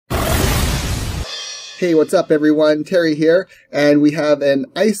Hey, what's up everyone? Terry here, and we have an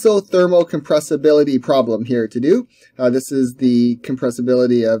isothermal compressibility problem here to do. This is the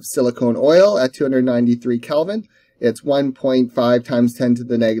compressibility of silicone oil at 293 Kelvin. It's 1.5 times 10 to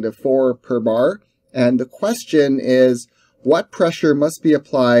the negative 4 per bar. And the question is, what pressure must be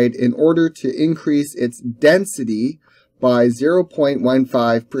applied in order to increase its density by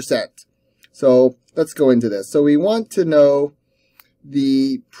 0.15%? So let's go into this. So we want to know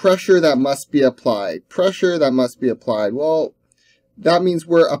the pressure that must be applied. Pressure that must be applied. Well, that means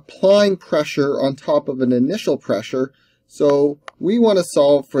we're applying pressure on top of an initial pressure. So we want to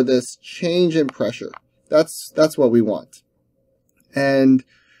solve for this change in pressure. That's what we want. And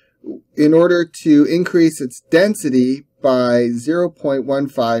in order to increase its density by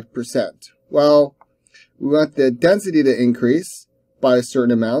 0.15%, well, we want the density to increase by a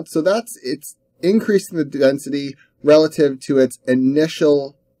certain amount. So it's increasing the density relative to its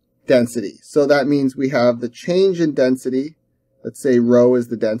initial density. So that means we have the change in density, let's say rho is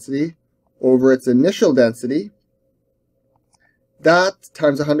the density, over its initial density. That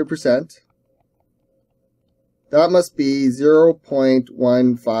times 100%, that must be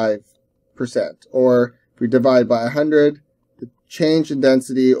 0.15%. Or if we divide by 100, the change in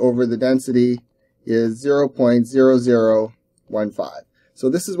density over the density is 0.0015. So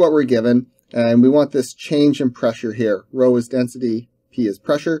this is what we're given. And we want this change in pressure here. Rho is density, P is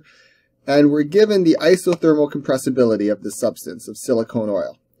pressure. And we're given the isothermal compressibility of this substance, of silicone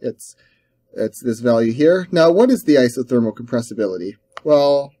oil. It's this value here. Now, what is the isothermal compressibility?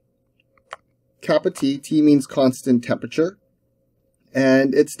 Well, kappa T, T means constant temperature.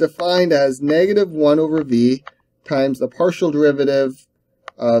 And it's defined as negative 1 over V times the partial derivative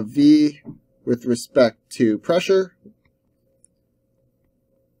of V with respect to pressure,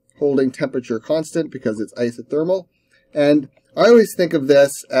 holding temperature constant because it's isothermal. And I always think of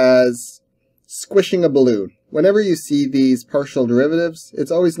this as squishing a balloon. Whenever you see these partial derivatives,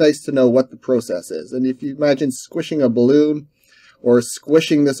 it's always nice to know what the process is. And if you imagine squishing a balloon or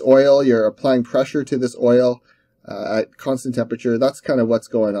squishing this oil, you're applying pressure to this oil at constant temperature. That's kind of what's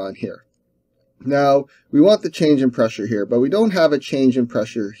going on here. Now, we want the change in pressure here, but we don't have a change in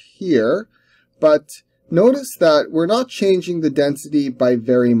pressure here. But notice that we're not changing the density by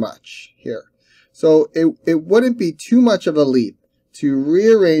very much here. So it wouldn't be too much of a leap to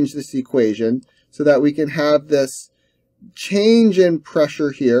rearrange this equation so that we can have this change in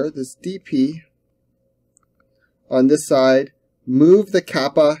pressure here, this dP on this side, move the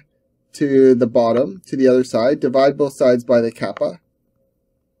kappa to the bottom, to the other side, divide both sides by the kappa,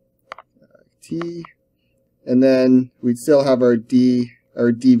 T, and then we'd still have our dV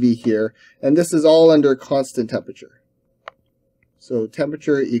here, and this is all under constant temperature. So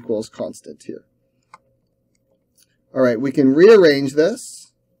temperature equals constant here. All right, we can rearrange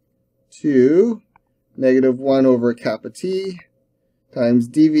this to negative 1 over kappa T times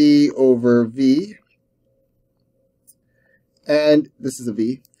dV over V, and this is a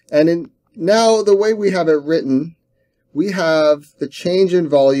V. And now the way we have it written, we have the change in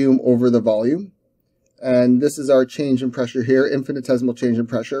volume over the volume. And this is our change in pressure here, infinitesimal change in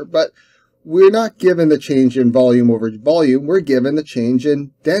pressure. But we're not given the change in volume over volume. We're given the change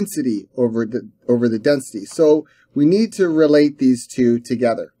in density over the density. So we need to relate these two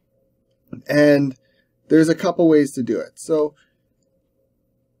together. And there's a couple ways to do it. So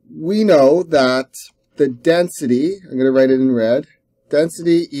we know that the density, I'm going to write it in red,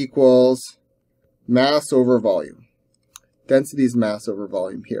 density equals mass over volume. Density is mass over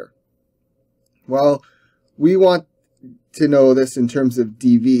volume here. Well, we want to know this in terms of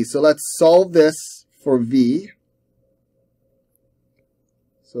dV. So let's solve this for V.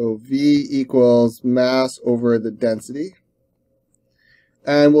 So V equals mass over the density.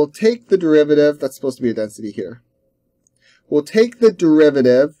 And we'll take the derivative, that's supposed to be a density here. We'll take the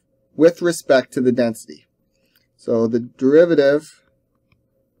derivative with respect to the density. So the derivative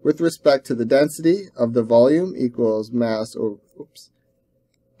with respect to the density of the volume equals mass over,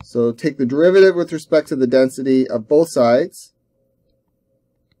 So take the derivative with respect to the density of both sides,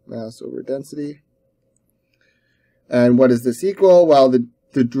 mass over density. And what does this equal? Well, the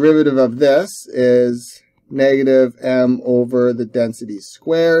derivative of this is negative m over the density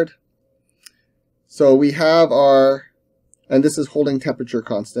squared. So we have our, and this is holding temperature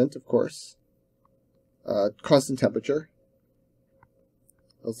constant, of course, constant temperature.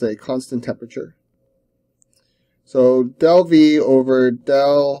 I'll say constant temperature. So del V over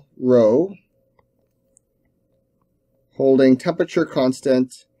del rho, holding temperature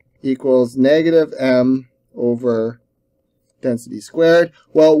constant, equals negative m over density squared.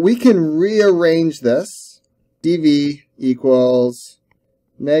 Well, we can rearrange this. dV equals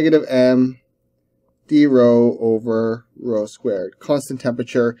negative m d rho over rho squared, constant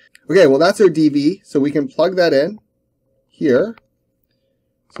temperature. Okay, well that's our dV, so we can plug that in here.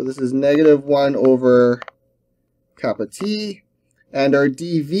 So this is negative 1 over kappa T, and our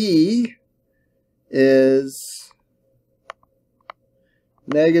dV is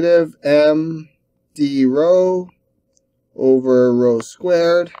negative m d rho over rho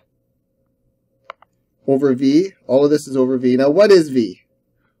squared over V. All of this is over V. Now what is V?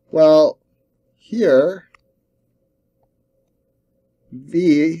 Well, here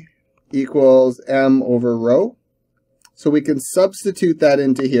V equals m over rho. So we can substitute that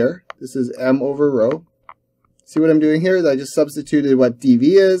into here. This is m over rho. See what I'm doing here? I just substituted what dV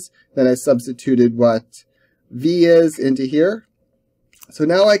is, then I substituted what V is into here. So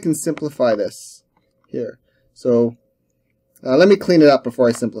now I can simplify this here. So let me clean it up before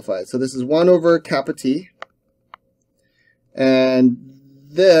I simplify it. So this is 1 over kappa T. And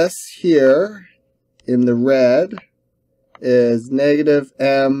this here in the red is negative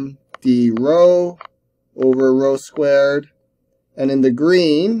m d rho over rho squared. And in the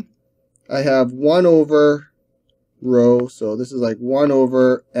green, I have 1 over rho. So this is like 1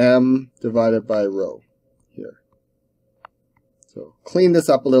 over m divided by rho here. So clean this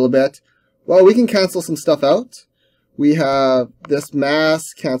up a little bit. Well, we can cancel some stuff out. We have this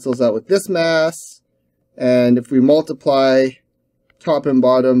mass cancels out with this mass. And if we multiply top and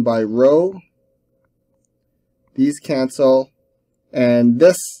bottom by rho, these cancel. And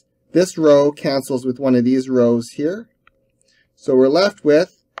this row cancels with one of these rows here. So we're left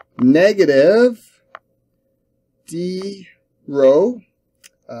with negative d rho.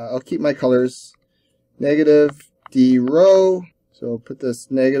 I'll keep my colors. Negative d rho. So put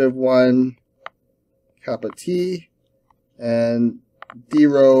this negative 1 kappa T and d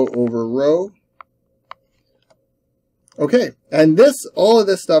rho over rho. Okay, and this, all of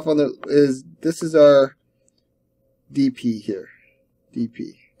this stuff on the this is our dP here,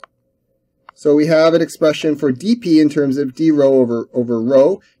 dP. So we have an expression for dP in terms of d rho over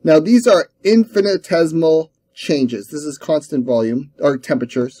rho. Now these are infinitesimal changes. This is constant volume, or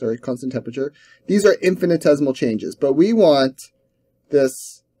temperature, sorry, constant temperature. These are infinitesimal changes, but we want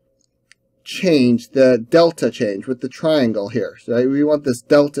this change, the delta change with the triangle here. So we want this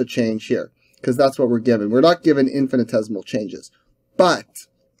delta change here, because that's what we're given. We're not given infinitesimal changes. But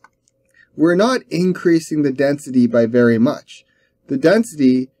we're not increasing the density by very much. The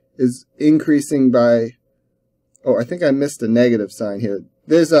density is increasing by, oh, I think I missed a negative sign here.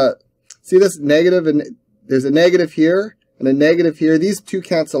 There's a, see this negative, and there's a negative here and a negative here. These two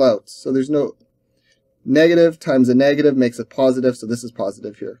cancel out. So there's no negative times a negative makes it positive. So this is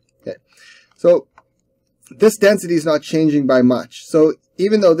positive here. Okay. So this density is not changing by much. So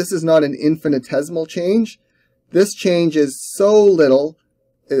even though this is not an infinitesimal change, this change is so little,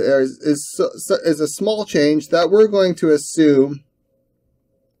 is a small change that we're going to assume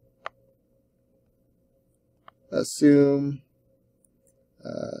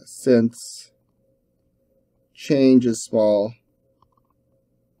since change is small,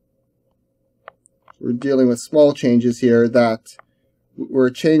 we're dealing with small changes here, that we're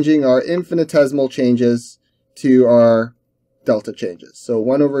changing our infinitesimal changes to our delta changes. So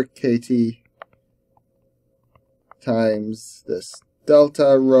 1 over kT times this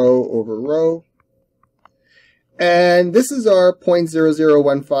delta rho over rho. And this is our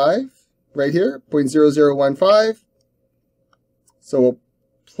 0.0015 right here, 0.0015. So we'll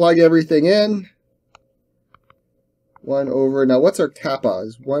plug everything in. 1 over, now what's our kappa?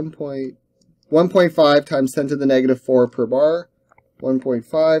 Is 1.5 times 10 to the negative 4 per bar.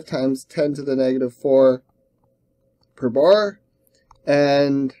 1.5 times 10 to the negative 4 per bar.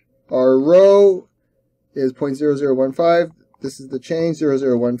 And our rho is 0.0015. This is the change,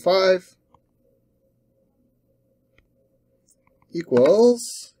 0.0015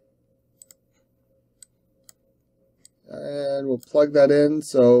 equals, and we'll plug that in.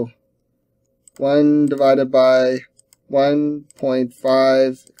 So 1 divided by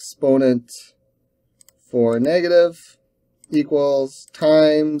 1.5 exponent for negative equals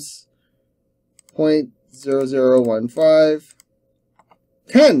times 0.0015,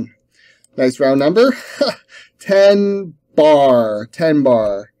 10. Nice round number. 10 bar.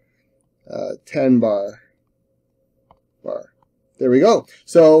 There we go.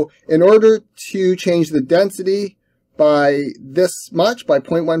 So in order to change the density by this much, by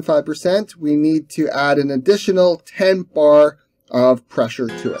 0.15%, we need to add an additional 10 bar of pressure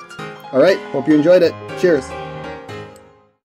to it. All right, hope you enjoyed it. Cheers.